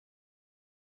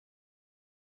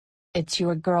It's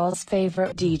your girl's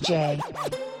favorite DJ.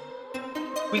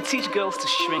 We teach girls to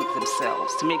shrink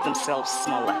themselves, to make themselves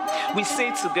smaller. We say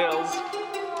to girls,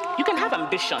 you can have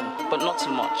ambition, but not too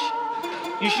much.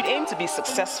 You should aim to be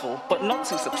successful, but not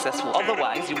too successful.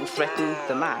 Otherwise, you will threaten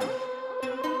the man.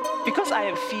 Because I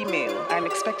am female, I'm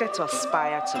expected to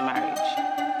aspire to marriage.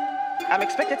 I'm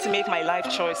expected to make my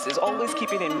life choices, always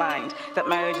keeping in mind that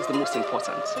marriage is the most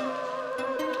important.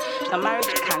 Now, marriage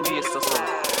can be a source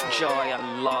of joy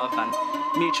and love and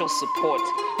mutual support.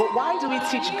 But why do we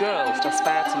teach girls to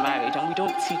aspire to marriage and we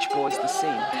don't teach boys the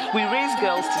same? We raise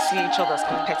girls to see each other as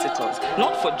competitors,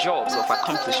 not for jobs or for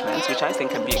accomplishments, which I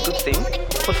think can be a good thing,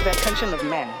 but for the attention of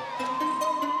men.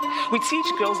 We teach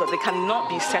girls that they cannot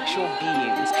be sexual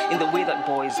beings in the way that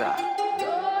boys are.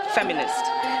 Feminist,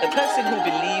 a person who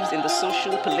believes in the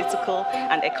social, political,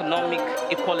 and economic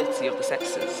equality of the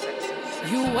sexes.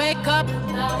 You wake up,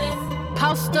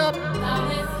 post up,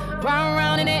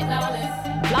 round in it,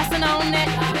 flossing on it.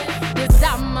 This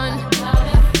diamond,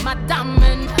 my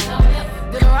diamond,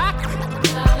 the rock,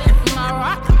 my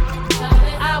rock.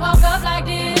 I woke up like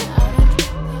this,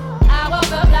 I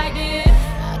woke up like this.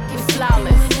 It's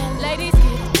flawless, ladies,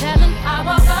 tell them I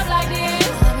woke up like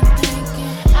this,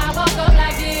 I woke up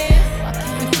like this.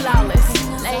 It's flawless,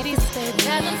 ladies,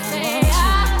 tell them say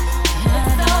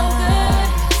it's so good.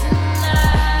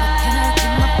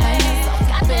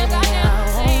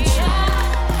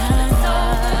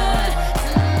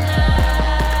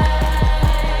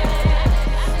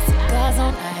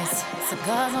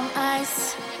 Cigars on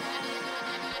ice,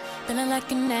 feeling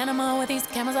like an animal with these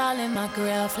cameras all in my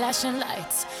grill. Flashing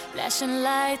lights, flashing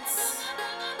lights.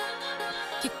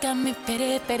 You got me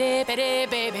pity, pity, pity,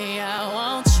 baby. I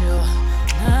want you,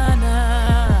 nah,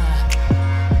 nah.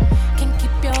 Can't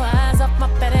keep your eyes off my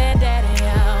petty daddy. I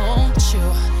want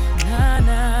you, nah,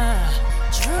 nah.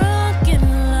 Drunk in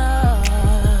love,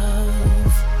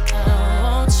 I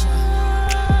want you.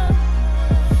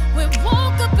 We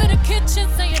woke up in the kitchen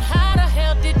saying how the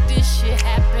hell did this shit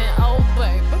happen? Oh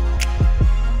baby,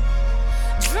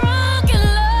 drunk in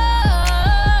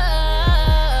love,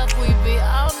 we be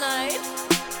all night.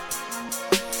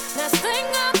 Last thing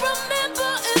I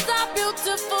remember is our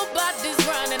beautiful bodies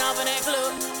running off in that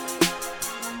club.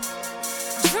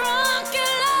 Drunk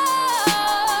in love,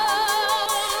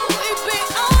 we be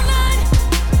all night.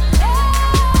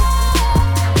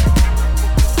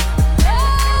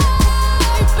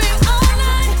 We be all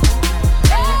night.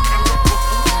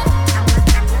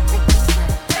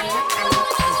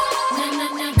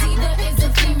 Diva is a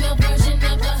female version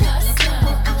of a hustler,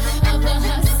 of a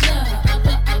hustler, of a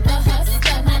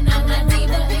hustler.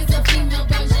 Diva is a female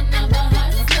version of a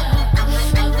hustler,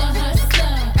 of a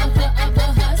hustler, of a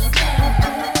hustler.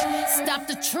 Stop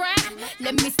the track,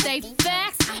 let me say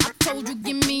facts. I told you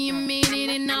give me a minute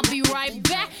and I'll be right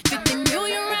back. 50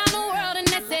 million around the world and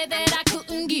they said that I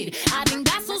couldn't get it. I done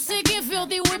got so sick and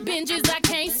filthy with binges I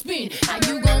can't spin. How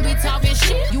you gon' be talking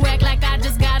shit? You act like I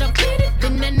just got a pity.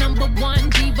 Been the number one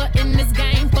diva in this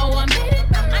game for a minute.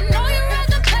 I know you read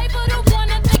the paper, the one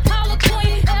that they call a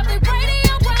queen. Every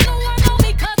radio around the world know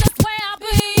me 'cause that's where I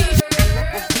be.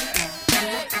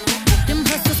 Them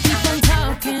hustlers keep on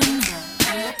talking.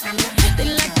 They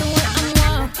like the way I'm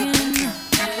walking.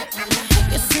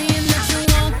 You're saying that you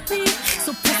want me,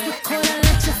 so press record and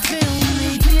let you feel me.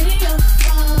 Video,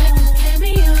 make a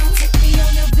cameo, take me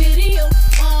on your video.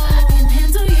 I can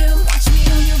handle you, watch me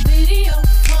on your video.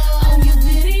 On your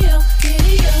video.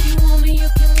 You want me, you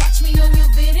can watch me on your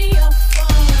video.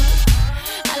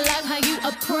 I like how you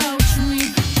approach me,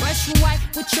 fresh white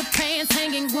with your pants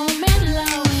hanging warm and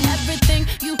low. Everything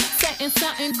you saying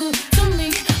something good to me.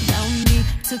 Don't need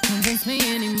to convince me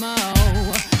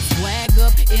anymore. Swag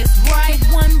up, it's right,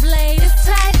 one blade is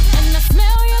tight, and I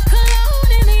smell your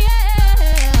cologne in the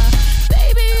air.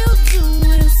 Baby, you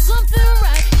doing something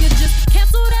right. You just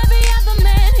canceled every other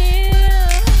man here.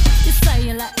 You say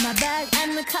you like my bag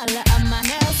and the color of my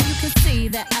nails. You can see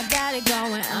that I got it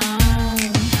going on.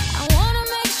 I wanna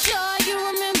make sure you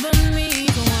remember me,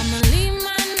 so I'ma leave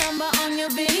my number on your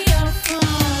video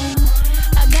phone.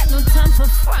 I got no time for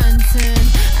fronting.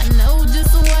 I know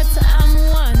just what I'm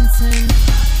wanting.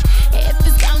 If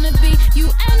it's gonna be you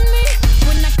and me,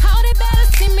 when I call it, better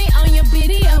see me on your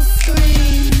video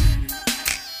screen.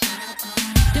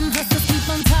 Them hustlers keep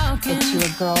on talking. It's your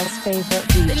girl's favorite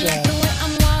They like DJ. the way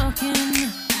I'm walking.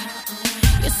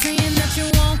 You're saying that you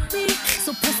want me,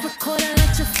 so press record and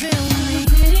let you feel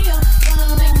me.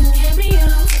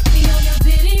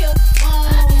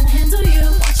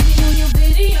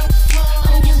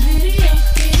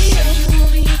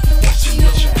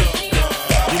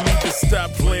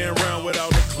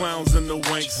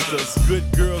 pranksters.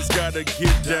 Good girls gotta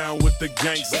get down with the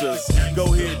gangsters. Go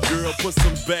ahead, girl, put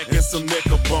some back and some neck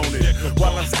up on it.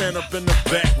 While I stand up in the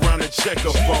background and check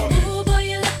up on it. Ooh, boy,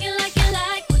 you're looking like you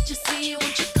like what you see.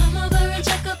 Won't you come over and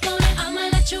check up on it? I'ma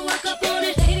let you work up on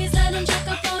it. Ladies, let him check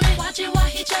up on it. Watch it while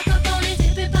he check up on it.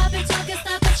 Dip it, pop it, talk it,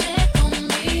 stop it, check on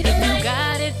me tonight. If you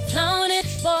got it, flown it,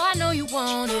 boy, I know you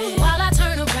want it. While I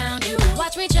turn around, you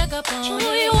watch me check up on it.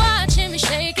 Ooh, you watching me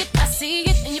shake it, I see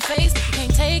it in your face. You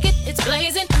can't take it, it's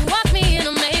blazing. You watch me in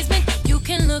amazement. You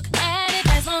can look at it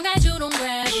as long as you don't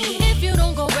grab it. If you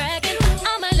don't go bragging,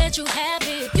 I'ma let you have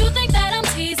it. You think that I'm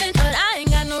teasing, but I ain't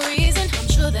got no reason. I'm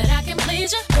sure that I can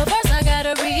please you, but first I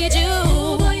gotta read you.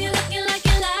 Ooh, boy, you're looking like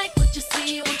you like what you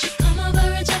see. Won't you come over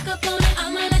and check up on it?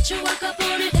 I'ma let you work up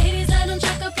on it. Ladies, let him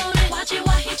check up on it. Watch it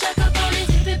while he check up on it.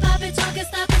 Dip it, pop it, talk it,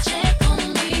 stop it, check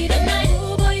on me tonight.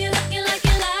 Ooh, boy, you're looking like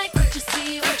you like what you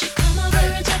see. Won't you come over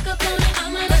and check up on it?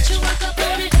 I'ma let you work up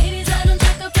on it. Ladies, let him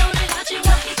check up on it. Watch it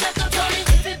while he check up on it.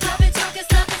 Dip it, pop it, talk it,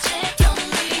 stop it, check on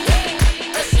me.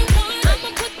 If you want, I'ma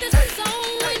put this on.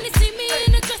 When they see me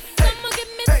in a dress, I'ma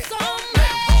give me some.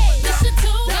 Listen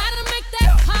to, gotta make that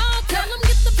call. Tell them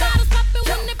get the bottles poppin'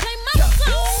 when they play my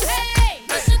song. Hey,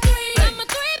 listen three, I'm a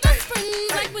three best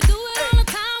friends. Like we do it all the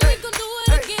time, we gon' do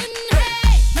it again.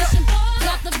 Hey, listen boy,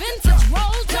 got the vintage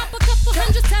rolls. Drop a couple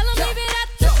hundred, tell them leave it at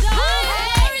the door.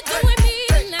 Hey, doing me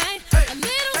tonight. A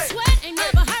little sweat ain't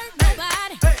never hurt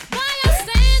nobody. Why y'all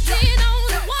standing on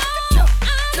the wall?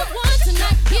 I'm the one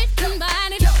tonight. Getting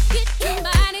body, getting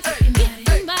body,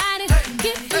 getting body,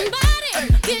 getting body,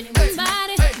 getting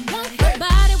body. Want your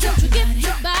body, won't you give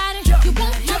your body? You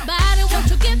want my body, won't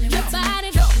you give your body?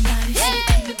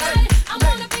 Yeah, everybody, I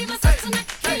wanna be myself tonight.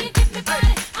 Can you give me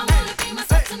body? I wanna be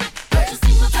myself tonight. Don't you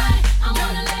see my body? I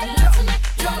wanna let it out tonight.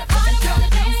 Wanna party, wanna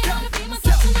dance, wanna be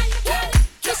myself tonight.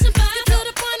 Mission 5 to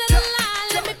the point of the line.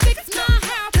 Let me fix my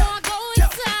hair before I go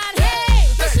inside.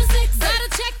 Hey, mission 6, gotta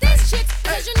check these chicks,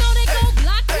 'cause you know they gon'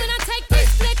 block when I take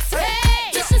these flicks.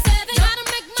 Hey, mission 7, gotta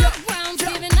make my rounds,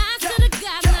 giving eyes to the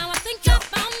guys. Now I think I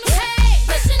found them. Hey,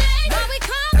 mission 8, while we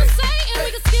conversating, we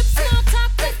can skip small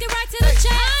talk, let's get right to the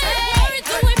chat. Hey,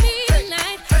 doing me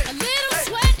tonight. A little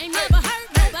sweat ain't never hurt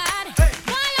nobody.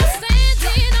 Why y'all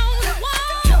standing on the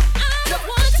wall? I'm the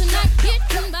one tonight.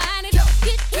 Getting body,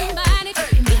 getting body,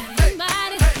 getting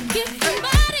body, getting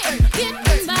body,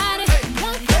 getting body.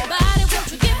 Want your body, won't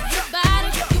you give your body?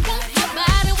 You want my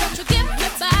body, won't you give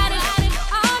your body?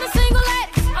 All the single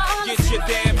ladies, all the Get your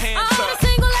damn hands all the up.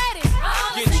 single ladies,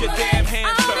 Get your damn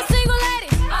hands all the up. single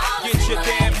ladies, Get your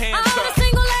damn hands all the up.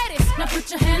 single ladies. Now put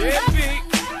your hands Yeah, up. big.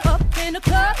 Up in the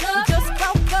club, we just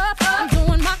broke up. I'm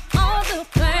doing my own little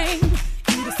thing.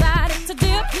 You decided to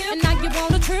dip, and now you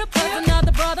want a trip, 'cause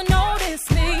another brother noticed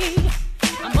me.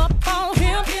 I'm up on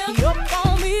him, he up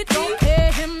on me. Don't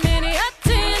pay him any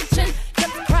attention.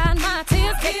 Just crying my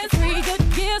tears, get 3 good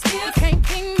years. You can't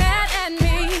be mad at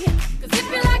me. 'Cause if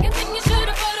you like it, then you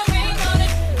should've put a ring on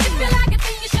it. If you like it,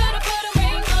 then you should've put a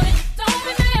ring on it. Don't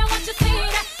be mad what you see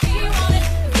that he want it.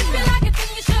 If you like it, then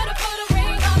you should've put a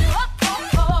ring on it. Oh, oh,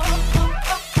 oh, oh,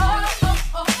 oh, oh,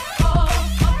 oh, oh,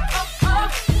 oh,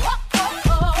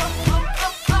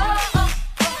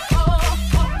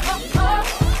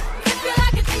 If you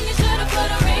like it, then you should've put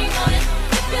a ring on it.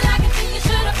 If you like it, then you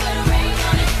should've put a ring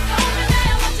on it. Don't be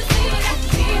mad what you see that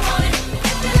he want it.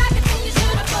 If you like it, then you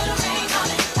should've put a ring on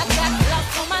it. I got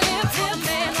gloves on my lips,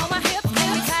 man on my hips,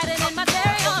 feel tighter than my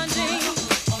cherry on jeans.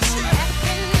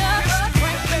 Acting up,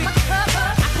 breaking my cup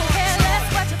up. I could care less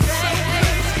what you say.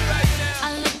 I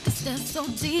look to stare so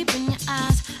deep in your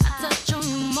eyes. I touch on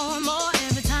you more and more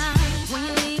every time. When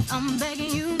you leave, I'm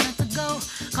begging you not to go.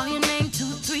 Call your name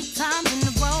 2, 3 times in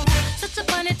a row. Such a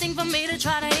funny thing for me to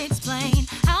try to explain.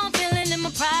 How I'm feeling and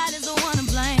my pride is the one to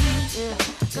blame.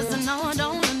 'Cause I know I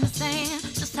don't understand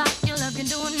just how your love can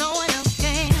do it, no one else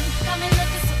can. Got me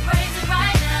looking so crazy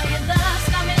right now. Your love's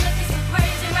got me looking so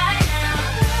crazy right now.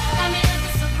 Got me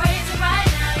looking so crazy right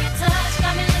now. Your touch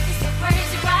got me looking so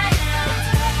crazy right now.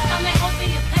 Got me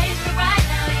hoping you page me right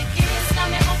now. Your kiss got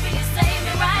me hoping you save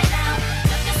me right now.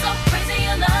 Looking so crazy,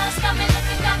 your love's got me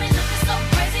looking so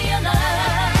crazy, your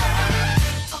love.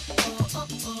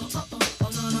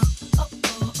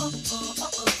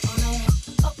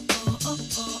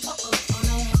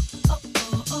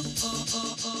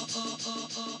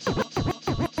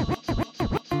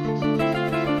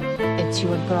 It's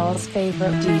your girl's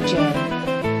favorite DJ.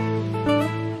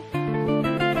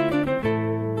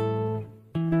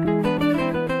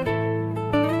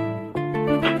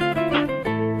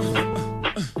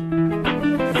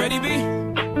 Ready, B?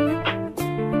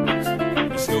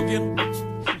 Let's go get 'em.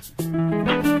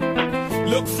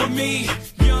 Look for me,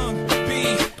 young B,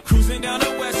 cruising down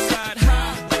the west side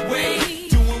high.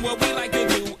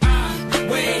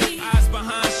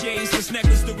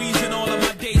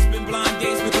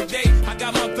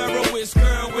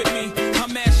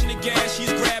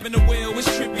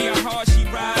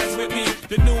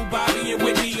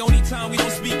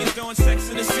 on Sex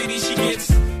in the City. She gets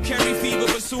carry fever,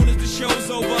 but soon as the show's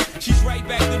over, she's right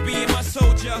back to being my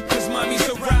soldier. Cause mommy's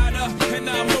a rider, and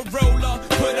I'm a roller.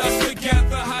 Put us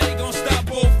together, how they gon' stop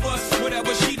both us?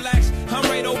 Whatever she lacks, I'm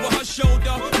right over her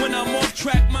shoulder. When I'm off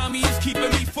track, mommy is keeping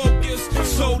me focused.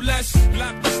 So let's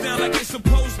lock this down like it's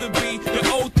supposed to be. The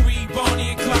 03, Bonnie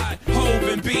and Clyde, Hov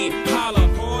and B, holla.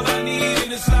 All I need in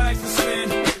this life is sin.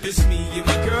 It's me and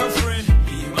my girlfriend.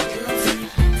 Me and my girlfriend.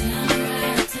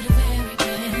 Right to the very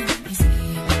end. It's me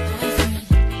and my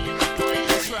boyfriend.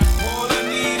 That's right. All I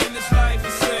need in this life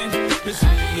is sin. It's me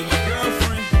and my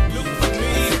girlfriend. Look for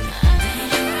me.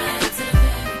 Right to the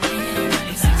very end.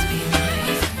 It's me and my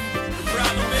boyfriend. The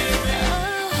problem is,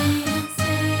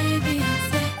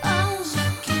 Beyoncé, oh,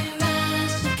 Shakira,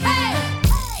 Shakira.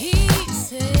 He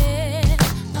said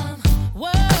I'm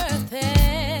worth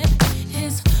it.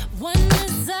 His one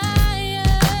desire.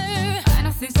 I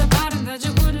know things about him that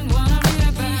you wouldn't wanna read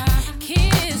about.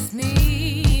 Kiss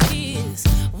me, his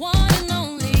one and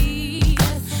only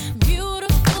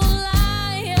beautiful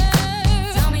liar.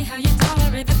 Tell me how you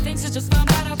tolerate the things you just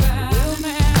found out about. We'll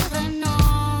never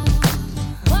know.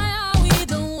 Why are we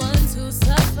the ones who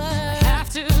suffer? Have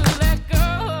to let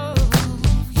go.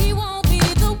 He won't be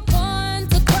the one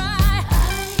to cry.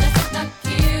 Let's not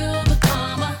kill the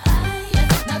karma.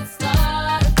 Let's not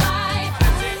start a fight.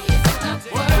 It's not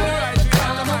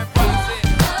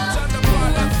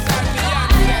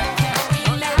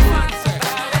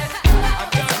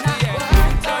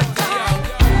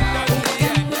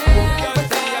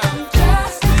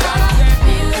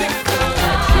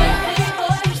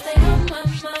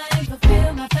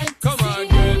come on,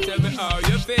 girl, tell me how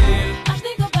you feel. I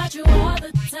think about you all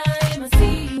the time. I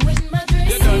see you in my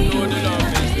dreams. You don't know the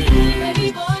love is real. Baby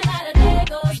boy, not a day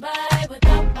goes by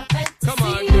without my fantasy. Come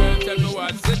on, girl, tell me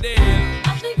what's the deal. I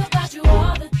think about you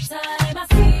all the time. I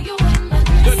see you in my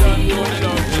dreams. You don't know the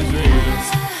love is real.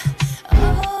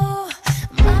 Oh,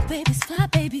 my baby's fly,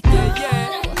 baby girl.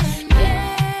 Yeah.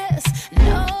 Yes,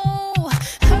 no,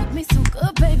 hurt me so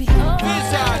good, baby. Oh,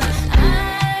 Wizard.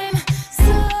 I'm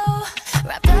so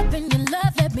wrapped up in your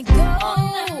love. Let me go.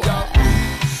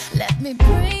 Let me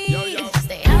breathe. Yo.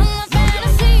 Stay on my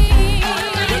fantasy.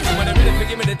 When they're ready for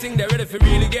give me the thing, they're ready for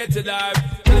really get to life.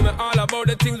 Telling me all about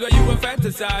the things where you were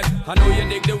fantasize. I know you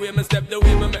dig the way me step, the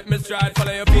way me make me stride.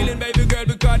 Follow your feeling, baby girl,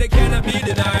 because they cannot be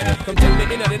denied. Come check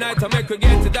me in at the night, I make her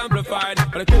get it amplified.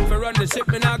 But I quit for run the ship,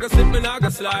 me now go slip, me now go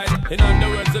slide. In other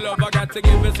words, the love I got to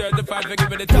give is certified. For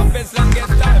giving the toughest,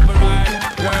 longest time for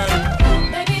ride. Girl,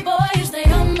 Baby boy, you stay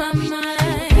on my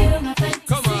mind. Feel my fantasy.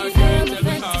 come on, girl, tell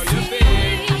me how you feel.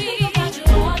 I think about you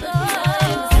all the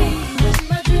time. I see you in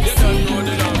my dreams. You don't know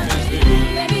the love is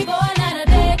real. Baby boy, not a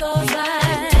day goes by.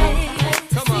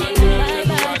 Come on, girl, tell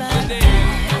me what's the deal.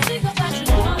 I think about you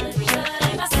all the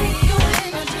time. I see you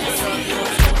in my dreams.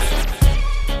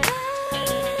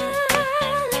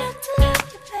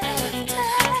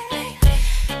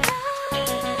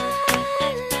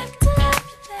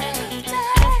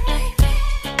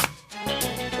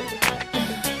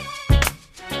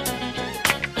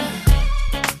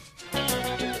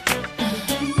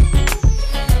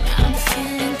 I'm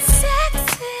feeling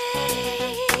sexy.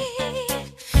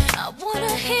 I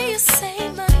wanna hear you say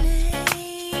my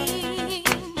name,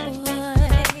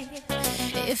 boy.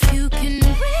 If you can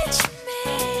reach me,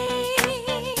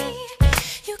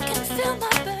 you can feel my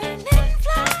burning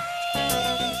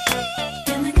flame.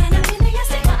 Feeling kind of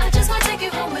yesterday, but I just wanna take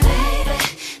you home with me. Baby,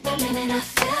 the minute I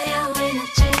feel your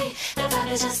energy, the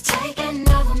vibe is just taking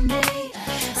over me.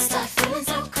 I start feeling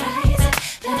so crazy,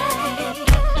 babe.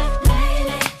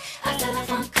 Lately, I feel the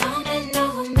funk coming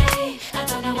over me. I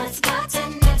don't know what's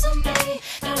gotten into me.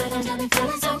 The rhythm's got me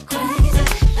feeling so crazy,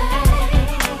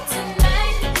 babe.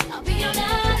 Tonight, I'll be your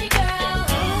naughty girl.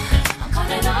 I'm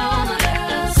calling all my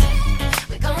girls.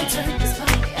 We gon' turn this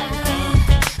party out.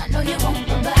 I know you want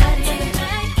my body.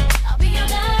 Tonight, I'll be your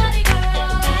naughty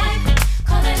girl.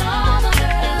 Calling all my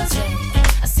girls.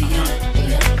 I see you with me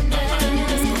up and down.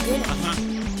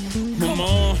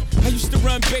 Mama, I used to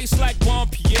run bass like Juan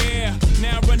Pierre.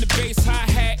 Now I run the bass,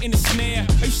 hi-hat, in the snare.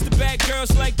 I used to bag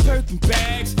girls like Birkin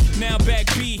bags. Now back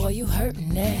B. Boy, you hurting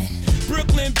that.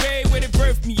 Brooklyn Bay, where they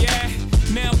birthed me at.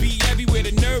 Now be everywhere,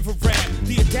 the nerve of rap.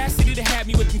 The audacity to have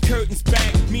me with them curtains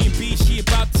back. Me and B, she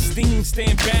about to sting,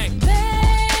 stand back.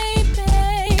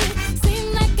 Baby,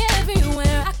 seem like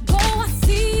everywhere I go, I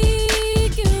see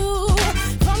you.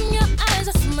 From your eyes,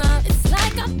 I smile, it's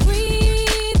like I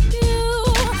breathe you.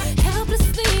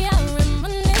 Helplessly, I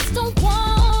reminisce, don't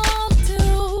want to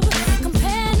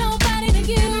compare nobody to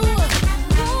you.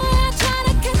 Boy, I try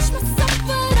to catch myself,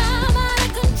 but I'm out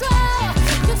of control.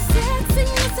 Your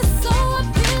sexiness is so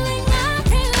appealing, I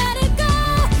can't let it go.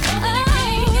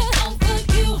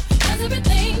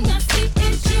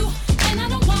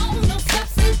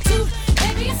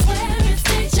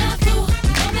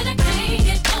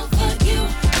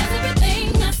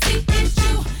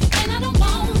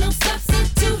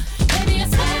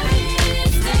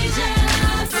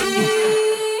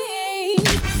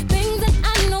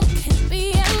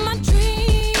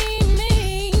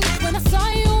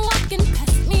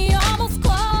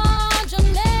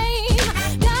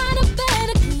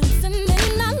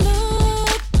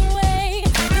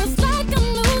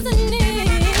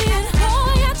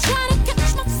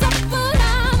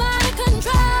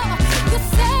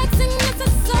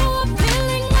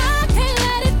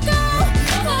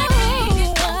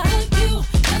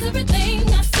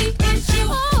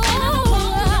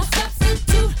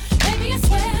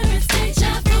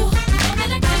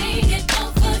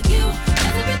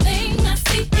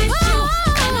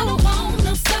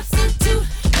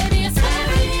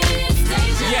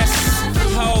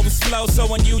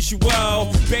 so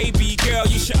unusual. Baby girl,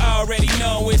 you should already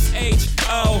know it's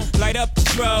H-O. Light up the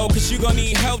throw, cause you gon'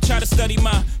 need help. Try to study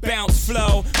my bounce,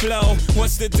 flow.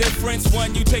 What's the difference?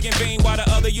 One you taking vein while the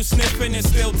other you sniffing and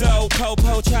still dope. Po,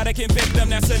 try to convict them,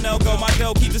 that's a no-go. My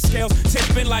dough keep the scales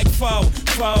tipping like foes.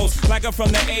 Like I'm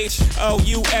from the H-O-U-S-T-O-N.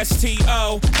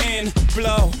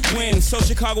 Blow, win. So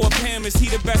Chicago of him, is he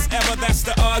the best ever? That's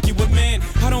the argument.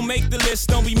 I don't make the list,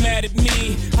 don't be mad at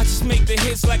me. I just make the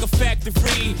hits like a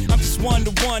factory. I'm just one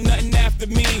to one, nothing after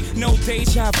me. No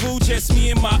deja vu, just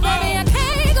me and my own. Baby, I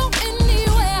can't go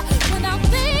anywhere without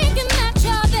thinking that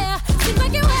you're there. Seems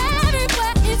like you're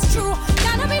everywhere, it's true.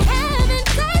 Gotta be having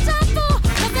deja vu.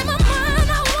 'Cause in my mind,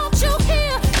 I want you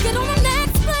here. Get on the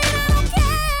next plane, I don't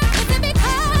care. Is it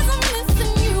because I'm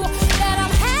missing you that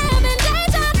I'm having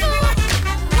deja vu?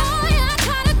 Oh yeah, I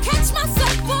try to catch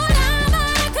myself, but I'm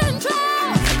out of control.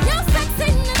 Your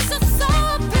sexiness is so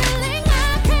appealing,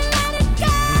 I can't let it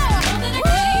go. Know that I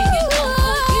can't get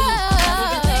over you.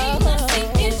 Everything I see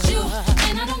is you,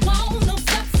 and I don't want no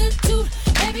substitute.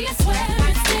 Baby, I swear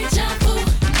it's deja vu.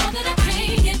 Know that I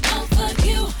can't get over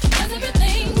you, 'cause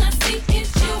everything I see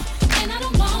is you, and I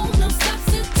don't want no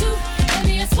substitute.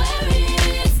 Baby, I swear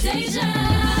it's deja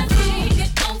vu. Can't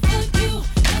get over you,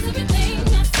 'cause everything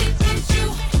I see is you,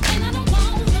 and I don't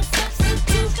want no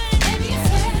substitute. Baby, I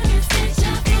swear it's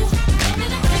deja vu. Know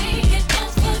that I can't get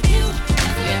over you,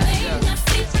 'cause everything I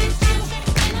see is you,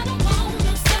 and I don't want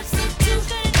no substitute.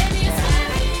 Baby, I swear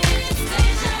it's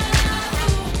deja vu.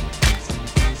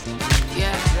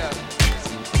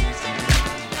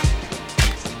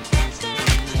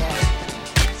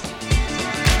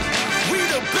 We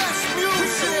the best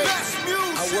music.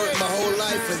 I worked my whole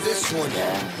life for this one.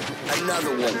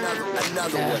 Another one.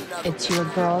 It's your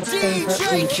girl's favorite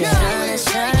DJ.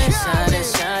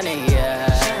 Shining,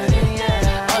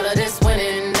 yeah. All of this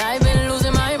winning, I've been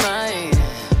losing my mind.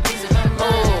 Oh,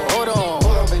 hold on,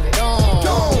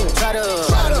 don't try to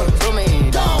slow me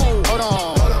down. Hold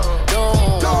on,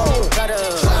 don't try to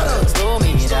slow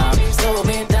me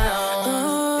down.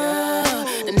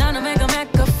 And now to make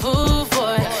a fool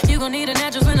for it. You gon' need a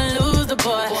natural when I lose the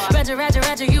boy.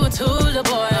 Ratchet, you a tool, the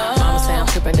boy. Mama say I'm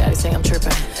trippin', daddy say I'm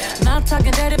trippin'. Not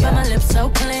talking dirty, but my lips so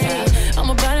clean. I'm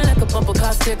a body like a bumper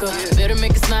car sticker. Better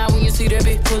make it smile when you see that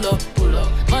big pull up.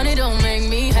 Money don't make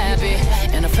me happy,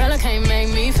 and a fella can't make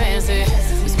me fancy.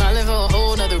 We smiling for a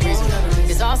whole nother reason.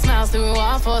 It's all smiles through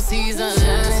all 4 seasons.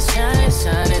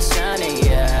 Shining,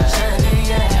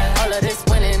 yeah. All of this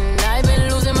winning, I've been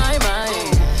losing my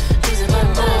mind.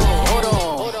 Oh, hold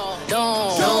on,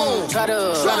 don't try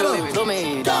to slow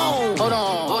me down. Hold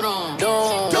on,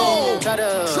 don't try to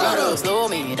slow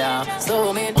me down.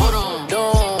 Hold on,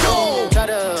 don't try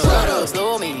to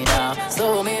slow me down.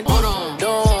 Hold on,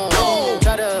 don't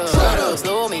try to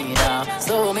slow me down.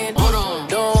 Hold on, don't try to slow me down. Hold on,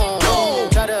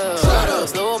 don't try to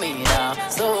slow me down.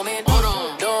 Hold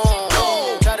on,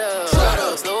 don't try to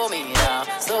slow me down.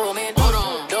 Hold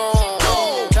on,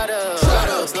 don't try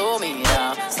to slow me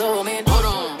down. Hold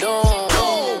on, don't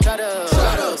try to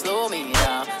slow me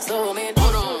down.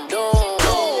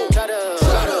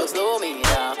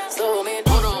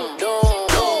 Hold on, don't try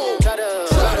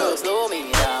to slow me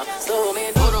down.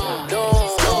 Hold on,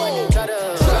 don't try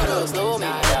to slow me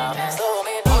down.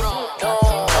 Hold on,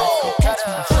 don't catch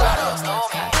my fire. Slow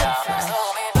me down.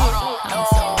 Hold on,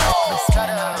 don't try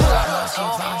to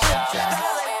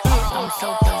I'm so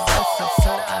possessive,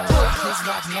 so I love his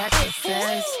rock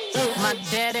mattresses. My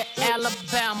daddy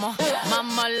Alabama,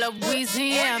 mama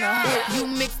Louisiana. You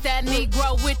mix that Negro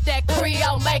with that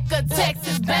Creole, make a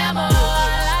Texas Bama. I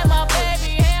like my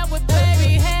baby hair with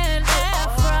baby hair and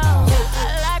afro. I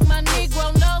like my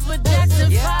Negro nose with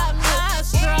Jackson 5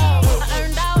 nostrils. I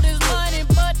earned all this money,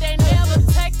 but they never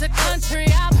take the country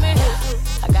out me.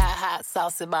 I got hot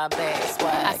sauce in my bag,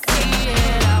 swag. I see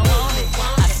it, I want it.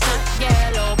 I stunt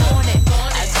yellow on it.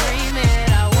 I dream it,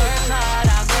 I work hard,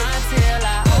 I grind till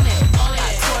I own it. I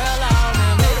twirl on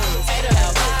them hitters,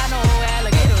 albino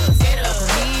alligators, El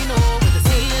Camino with the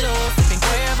Cito, sipping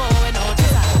Cuervo and Ocho.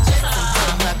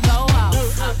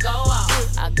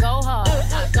 I go out,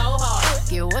 I go hard,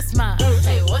 get what's mine,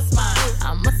 hey, what's mine?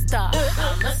 I'm a star,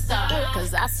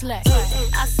 'cause I slay,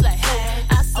 I slay,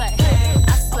 I slay,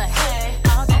 I slay,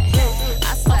 all day,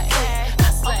 I slay,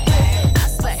 I slay, I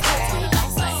slay, I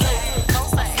slay, don't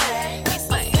slay, we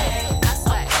slay, I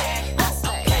slay,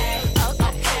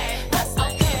 okay, I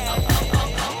slay.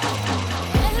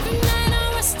 Every night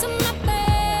I rush to my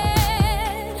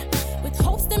bed with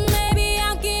hopes that maybe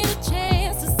I'll get a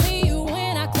chance to see you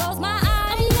when I close my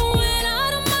eyes. I'm going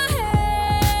out of my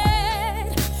head,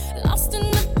 lost in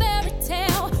the fairy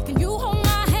tale. Can you hold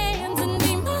my hands and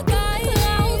be my guide?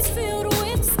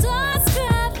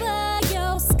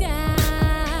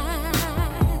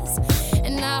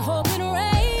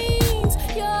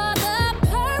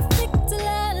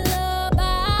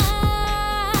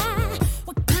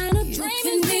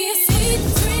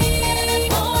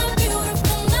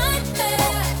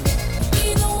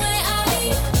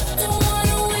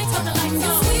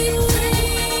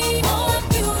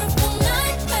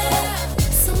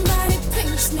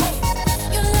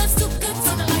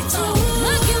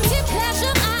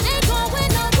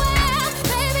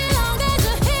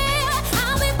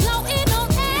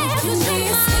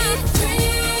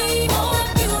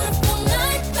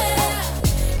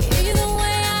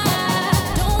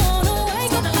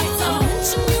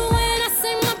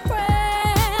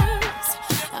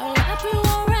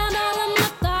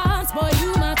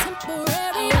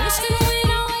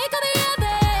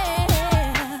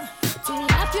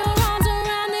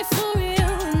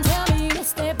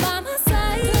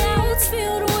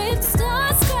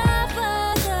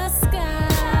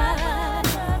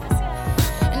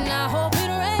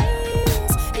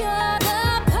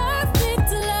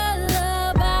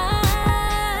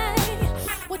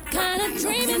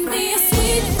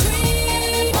 sweet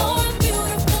dream or a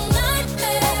beautiful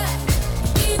nightmare.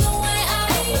 Either way,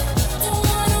 I don't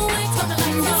wanna wake up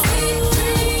like no sweet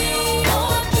dream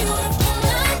or a beautiful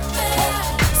nightmare.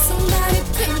 Somebody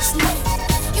pinch me.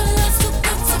 Your love's too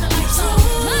good to be true.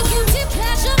 My guilty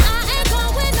pleasure, I ain't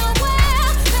going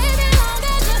nowhere. Baby, long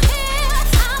as you're here,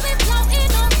 I'll be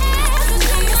floating on air. So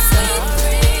be a sweet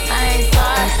dream. I ain't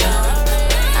sorry.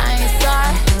 I ain't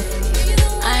sorry.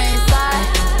 I ain't sorry.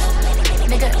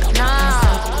 Nigga, nah.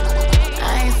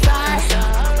 I ain't sorry.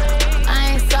 I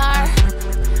ain't sorry.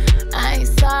 I ain't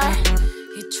sorry.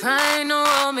 You trying to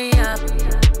roll me up.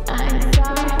 I ain't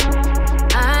sorry.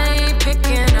 I ain't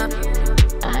picking up.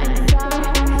 I ain't sorry.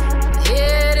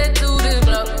 Headed to the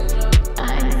club. I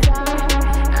ain't sorry.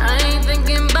 I ain't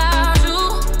thinking about you.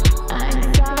 I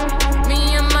ain't sorry. Me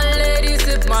and my ladies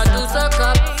sip my juice a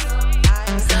cup.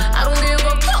 I don't give a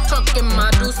fuck, tucking my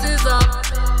deuces up.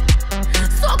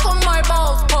 Suck on my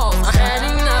balls, balls. I had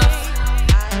enough.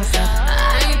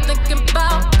 I ain't thinking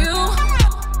about you.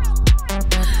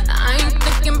 I ain't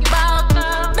thinking about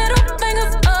middle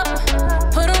fingers up.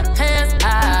 Put 'em hands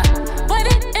high. Wave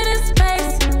it in his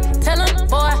face. Tell him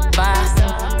boy bye.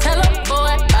 Tell him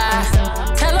boy bye.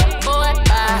 Tell him boy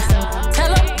bye.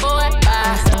 Tell him boy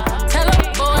bye. Tell him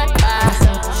boy bye.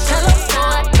 Tell him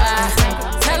boy bye.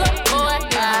 Tell him boy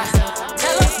bye.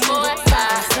 Tell him boy bye.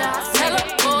 Tell him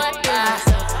boy bye.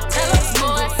 Tell him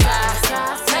boy bye.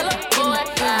 Tell him boy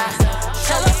bye.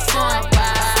 Tell him boy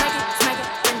bye.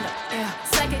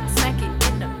 Smack it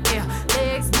in the air.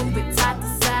 Legs move it side to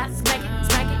side. Smack it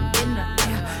in the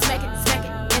air. Smack it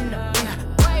in the air.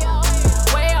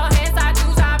 Way your hands, I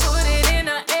juice, I put it in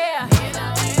the air.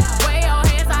 Way your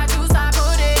hands, I juice, I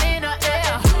put it in the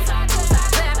air.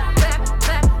 Clap, clap,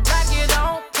 clap, like you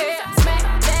don't care. Smack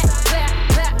that, clap,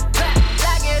 clap, clap,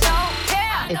 like you don't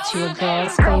care. It's your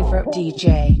girl's favorite DJ.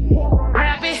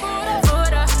 Grab it,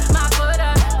 foot up, my foot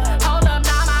up. Hold up,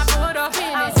 now my foot up.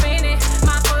 I'm spinning,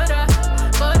 my foot up,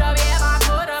 yeah, my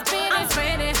foot up. I'm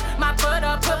spinning, my foot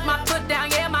up, put my foot down,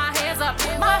 yeah, my hands up,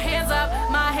 my hands up,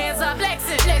 my hands up.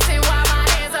 Flexing, while my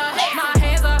hands up, my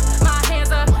hands up, my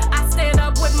hands up. I stand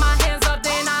up with my hands up,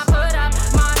 then I put up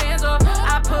my hands up.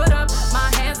 I put up my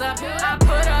hands up, I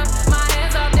put up my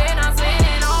hands up, then I'm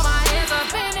spinning all my hands up,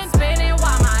 spinning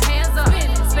while my hands up,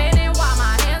 spinning while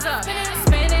my hands up,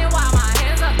 spinning while my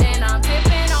hands up, then I'm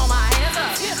tipping on my hands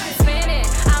up, spinning,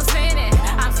 I'm spinning,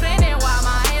 I'm spinning while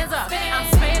my hands up, I'm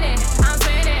spinning, I'm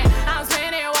spinning, I'm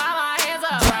spinning while my hands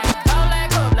up. Hold that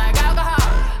cup like alcohol,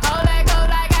 hold that cup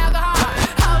like alcohol,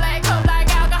 hold that cup like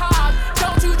alcohol.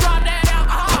 Don't you drop that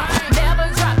alcohol, never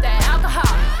drop that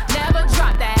alcohol, never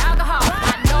drop that alcohol.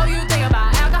 I know you think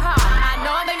about alcohol, I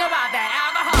know I think about that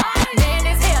alcohol. Man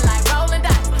is here like rolling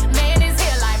dice, man is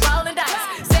here like rolling dice.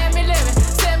 7-11,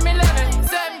 7-11,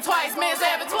 7 twice, man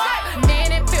 7 twice.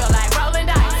 Man it feel like rolling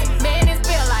dice, man it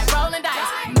feel like rolling dice,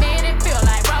 man it feel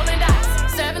like rolling dice.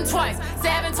 7 twice,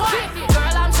 7 twice.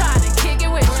 Girl, I'm trying to kick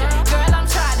it with you, girl, I'm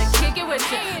trying to kick it with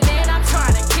you. Man, I'm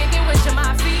trying to kick it with you,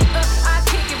 my feet up, I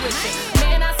kick it with you.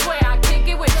 Man, I swear I kick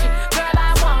it with you, girl,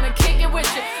 I wanna kick it with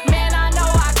you. Man, I know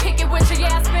I kick it with you,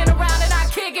 yeah, I spin around and I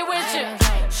kick it with you.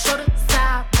 Shoulder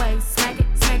sideways, smack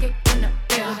it in the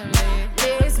air.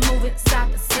 Legs moving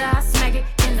side to side, smack it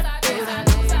in the air.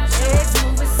 Legs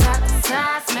moving side to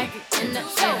side, smack it in the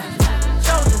air.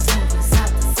 Shoulders moving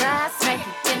side to side, smack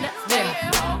it in the air.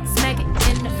 Smack it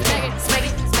in the air, smack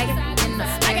it in the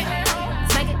air.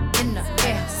 Smack it in the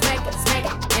air, smack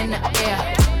it in the air.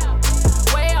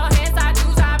 Way your hands, I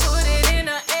juice, I put it in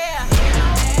the air.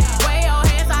 Way your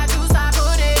hands, I juice, I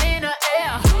put it in the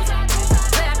air.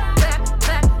 Clap, clap,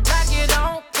 clap, like you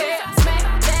don't care. Smack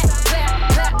that, clap,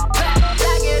 clap, clap,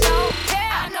 like you don't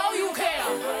care. I know you care.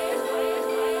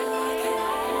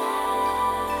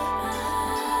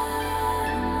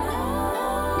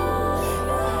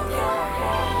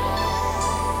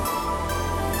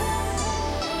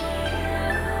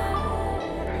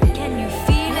 Can you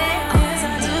feel it?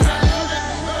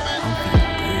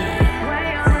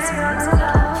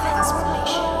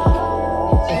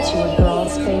 It's your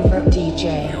girl's favorite DJ.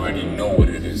 You already know what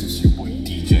it is. It's your boy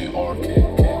DJ RK.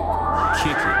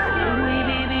 Kick it.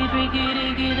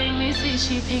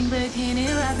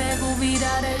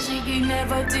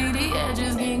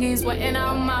 Sweating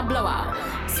out my blowout,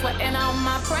 sweating out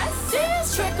my press.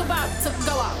 This trick about to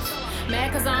go off.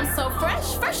 Mad cause I'm so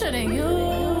fresh, fresher than you.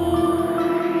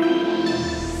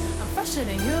 I'm fresher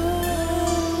than you.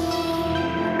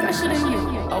 Fresher than you.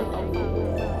 Oh.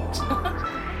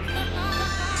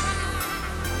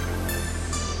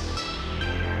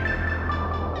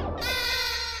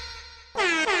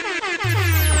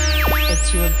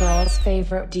 It's your girl's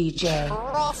favorite DJ.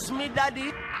 Ross me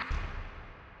daddy.